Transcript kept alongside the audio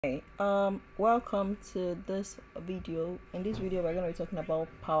Hey, welcome to this video. In this video, we're going to be talking about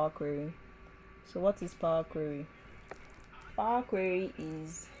Power Query. So, what is Power Query? Power Query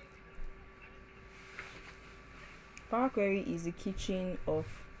is the kitchen of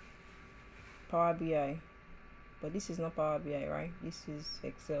Power BI, but this is not Power BI, right? This is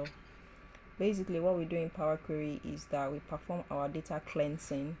Excel. Basically, what we do in Power Query is that we perform our data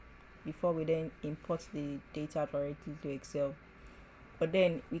cleansing before we then import the data directly to Excel. But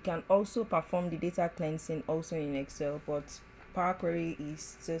then we can also perform the data cleansing also in Excel, but Power Query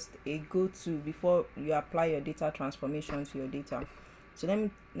is just a go-to before you apply your data transformation to your data. So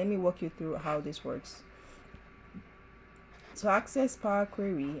let me walk you through how this works. To access Power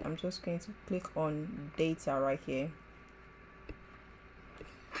Query, I'm just going to click on data right here,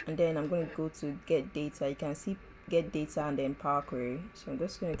 and then I'm going to go to get data. You can see get data and then Power Query. So I'm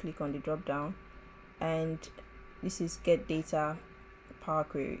just going to click on the drop down, and this is get data Power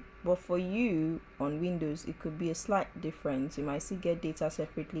Query. But for you on Windows, it could be a slight difference. You might see get data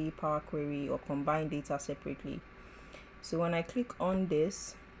separately, Power Query, or combine data separately. So when I click on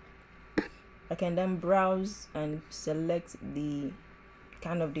this, I can then browse and select the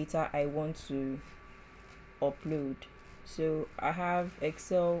kind of data I want to upload. So I have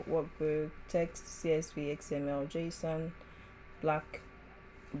Excel, workbook, text, CSV, XML, JSON, blank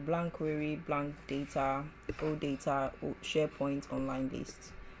query, blank data, OData, SharePoint, online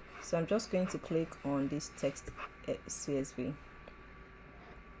list. So I'm just going to click on this text CSV.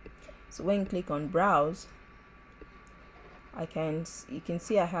 So when you click on browse, you can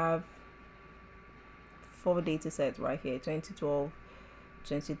see I have 4 data sets right here: 2012,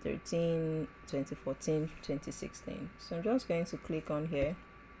 2013, 2014, 2016. So I'm just going to click on here.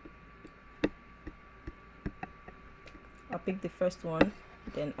 I'll pick the first one,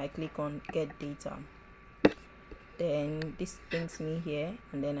 then I click on get data. Then this brings me here,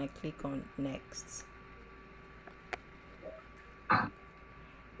 and then I click on next.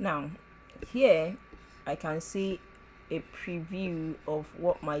 Now here I can see a preview of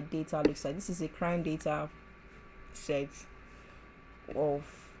what my data looks like. This is a crime data set of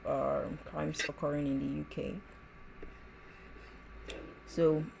crimes occurring in the UK.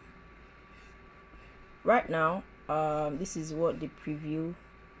 So right now, this is what the preview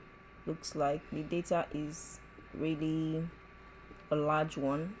looks like. The data is really a large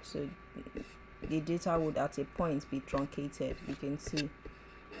one, so the data would at a point be truncated. You can see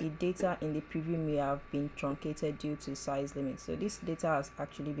the data in the preview may have been truncated due to size limits. So this data has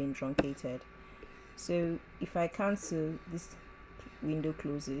actually been truncated. So if I cancel, this window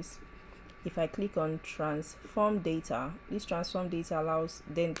closes. If I click on transform data, this transform data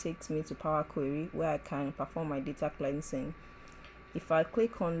then takes me to Power Query, where I can perform my data cleansing. If I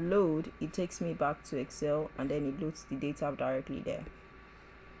click on load, it takes me back to Excel, and then it loads the data directly there.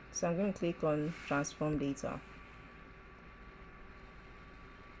 So I'm going to click on transform data.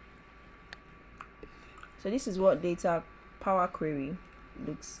 So this is what data Power Query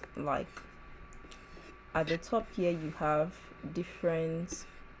looks like. At the top here, you have different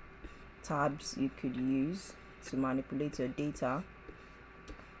tabs you could use to manipulate your data.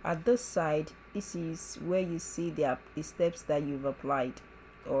 At this side, this is where you see the steps that you've applied,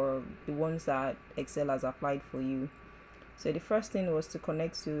 or the ones that Excel has applied for you. So the first thing was to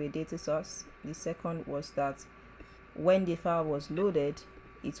connect to a data source. The second was that when the file was loaded,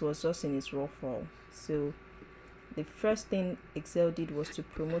 it was just in its raw form. So the first thing Excel did was to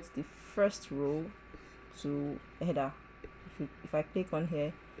promote the first row to header. If I click on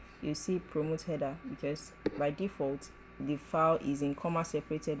here, you see promote header, because by default the file is in comma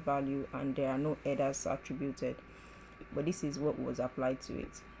separated value and there are no headers attributed, but this is what was applied to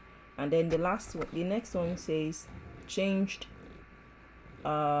it. And then the next one says changed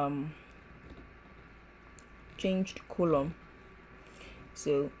column.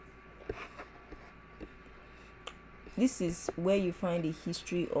 So this is where you find the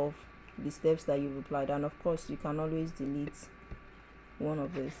history of the steps that you've applied, and of course you can always delete one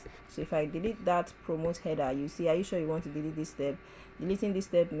of this. So if I delete that promote header, you see, are you sure you want to delete this step? Deleting this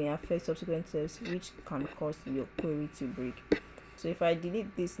step may affect subsequent steps, which can cause your query to break. So if I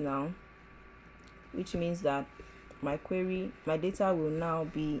delete this now, which means that my data will now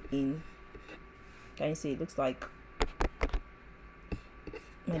be in, can you see, it looks like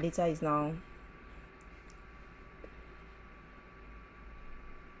my data is now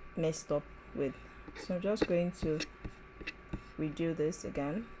messed up with. So I'm just going to redo this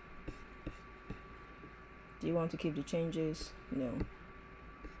again. Do you want to keep the changes? No.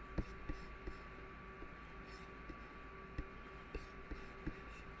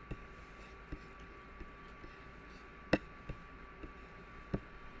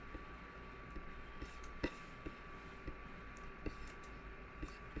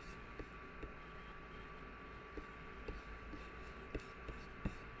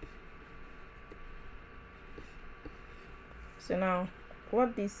 So now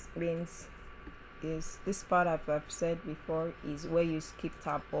what this means is this part I've said before is where you keep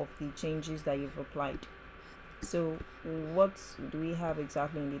tab of the changes that you've applied. So what do we have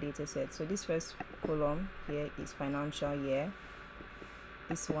exactly in the data set? So this first column here is financial year,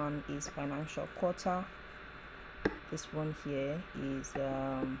 this one is financial quarter, this one here is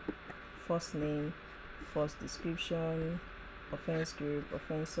first name, first description, offense group,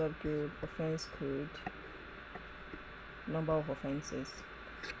 offense subgroup, offense code, number of offenses.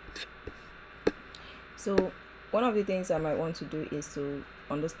 So one of the things I might want to do is to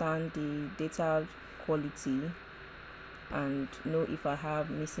understand the data quality and know if I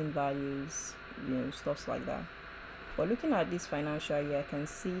have missing values, stuff like that. But looking at this financial year, I can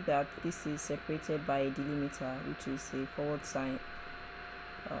see that this is separated by a delimiter, which is a forward sign,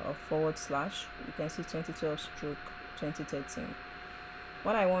 a forward slash. You can see 2012 stroke 2013.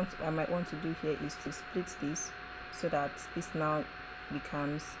 What I might want to do here is to split this so that this now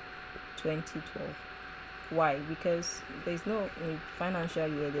becomes 2012. Why? Because there's no, in financial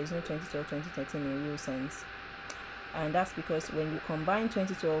year, there's no 2012 2013 in real sense, and that's because when you combine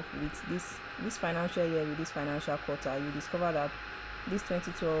 2012 with this financial year with this financial quarter, you discover that this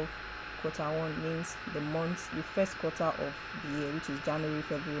 2012 quarter one means the first quarter of the year, which is January,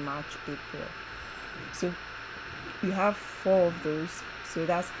 February, March, April. So you have 4 of those. So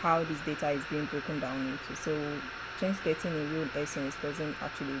that's how this data is being broken down into. So 2013 in real essence doesn't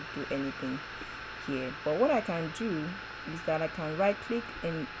actually do anything here. But what I can do is that I can right click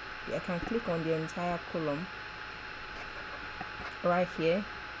and I can click on the entire column right here,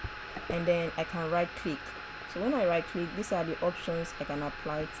 and then I can right click. So when I right click, these are the options I can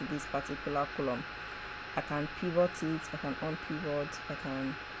apply to this particular column. I can pivot it, I can unpivot, I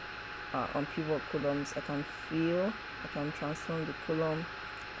can unpivot columns, I can fill, I can transform the column,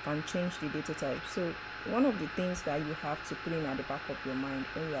 I can change the data type. So one of the things that you have to put in at the back of your mind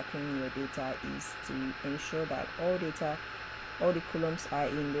when you are cleaning your data is to ensure that all the columns are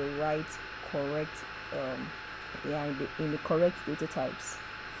in the right, correct, in the correct data types.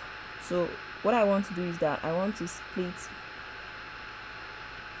 So what I want to do is that I want to split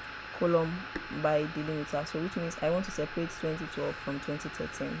column by delimiter, so which means I want to separate 2012 from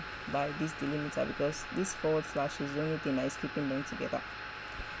 2013 by this delimiter, because this forward slash is the only thing that is keeping them together.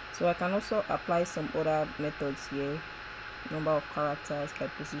 So I can also apply some other methods here, number of characters by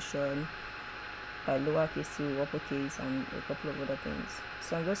position, by lowercase to uppercase, and a couple of other things.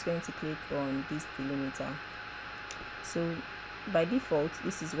 So I'm just going to click on this delimiter. So by default,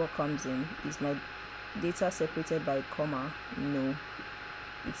 this is what comes in. Is my data separated by comma? No,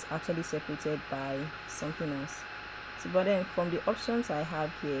 it's actually separated by something else. So but then from the options I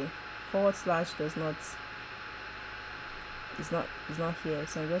have here, forward slash is not here.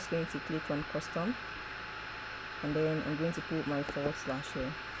 So I'm just going to click on custom, and then I'm going to put my forward slash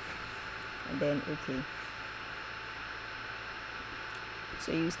here, and then okay.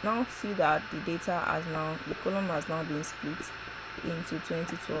 So you now see that the column has now been split into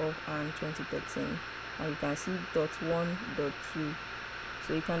 2012 and 2013, and you can see .1, .2.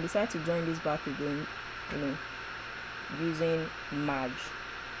 So you can decide to join this back again, using merge,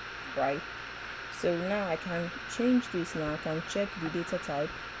 right? So now I can change this. Now I can check the data type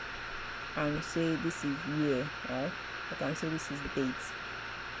and say this is year, right? I can say this is date,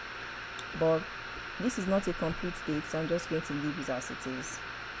 but this is not a complete date, so I'm just going to leave it as it is.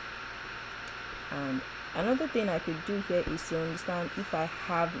 And another thing I could do here is to understand if I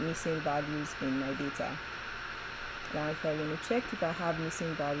have missing values in my data. Now if I want to check if I have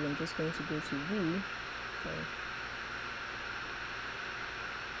missing value, I'm just going to go to view. Okay.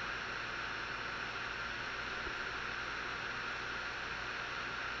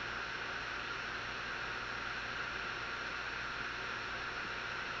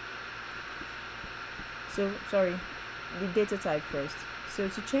 So sorry, the data type first. So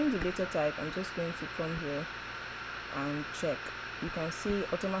to change the data type, I'm just going to come here and check. You can see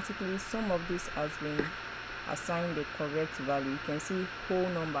automatically some of this has been assigned the correct value. You can see whole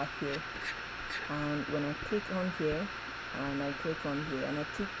number here, and when I click on here and I click on here and I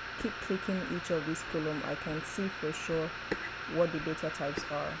keep clicking each of these column, I can see for sure what the data types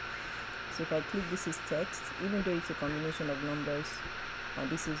are. So if I click this is text, even though it's a combination of numbers, and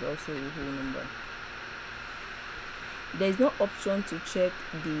this is also a whole number. There is no option to check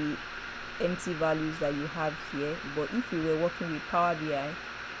the empty values that you have here, but if we were working with Power BI,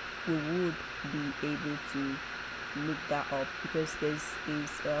 we would be able to look that up, because there's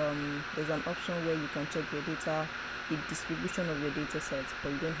an option where you can check your data, the distribution of your data set,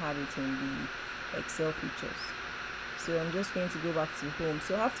 but you don't have it in the Excel features. So I'm just going to go back to home.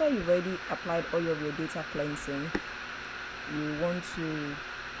 So after you've already applied all of your data cleansing, you want to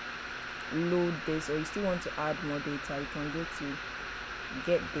load this, or you still want to add more data, you can go to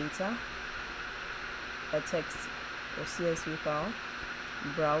get data, a text or CSV file,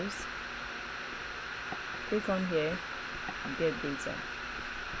 browse, click on here, get data,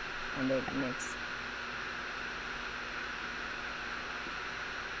 and then next.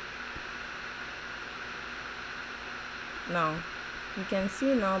 Now you can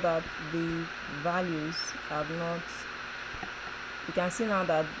see now that the values have not, you can see now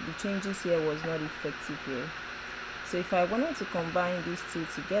that the changes here was not effective here. So if I wanted to combine these two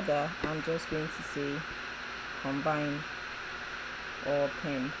together, I'm just going to say combine or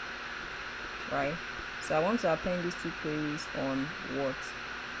append, right? So I want to append these two queries on what?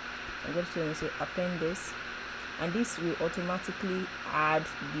 I'm just going to say append this, and this will automatically add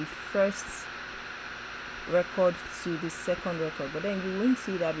the first record to the second record, but then you won't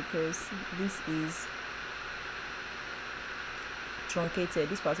see that because this is truncated.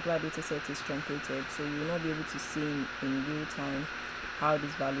 This particular data set is truncated, so you will not be able to see in real time how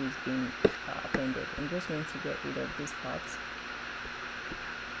this value is being appended. I'm just going to get rid of this part.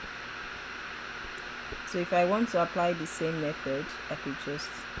 So if I want to apply the same method, I could just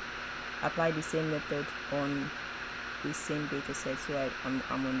apply the same method on the same data set, so I'm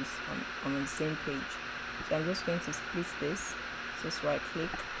on the same page. So I'm just going to split this, just right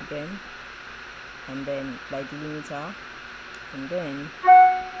click again, and then by delimiter, and then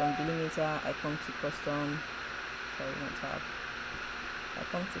from delimiter I come to custom, sorry, not tab, I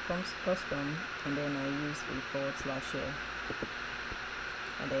come to custom, and then I use a / here,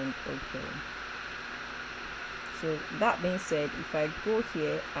 and then OK. So that being said, if I go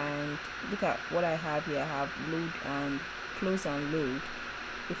here and look at what I have here, I have load and close and load.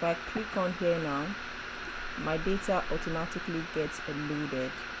 If I click on here now, my data automatically gets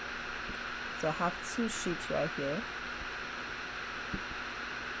loaded. So I have two sheets right here.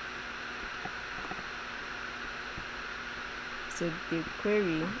 So the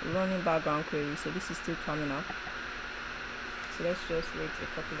query, running background query, so this is still coming up. So let's just wait a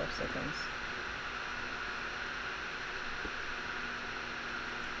couple of seconds.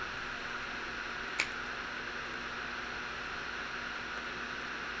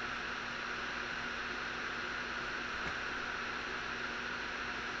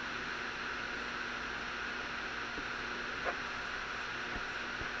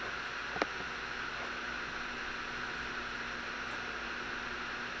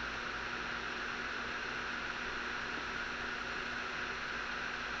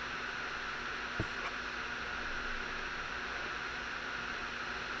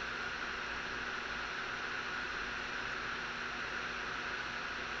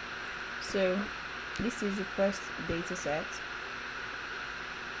 So this is the first data set,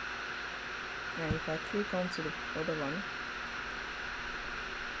 and if I click onto the other one,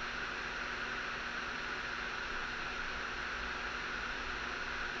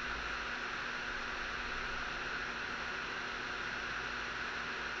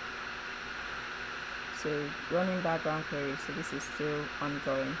 so running background query, so this is still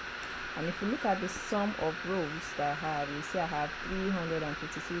ongoing. And if you look at the sum of rows that I have, you see I have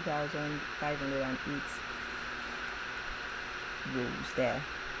 352,508 rows there.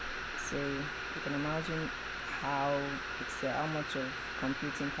 So you can imagine how much of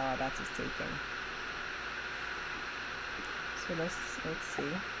computing power that is taking. So let's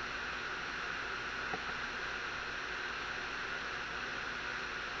see.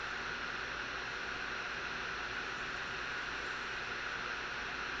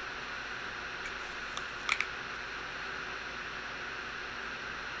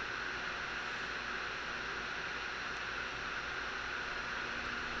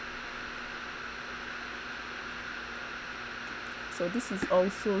 So this is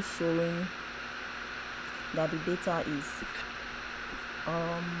also showing that the data is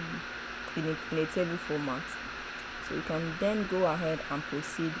in a table format. So you can then go ahead and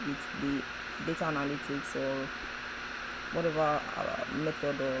proceed with the data analytics or whatever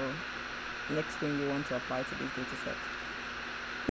method or next thing you want to apply to this data set.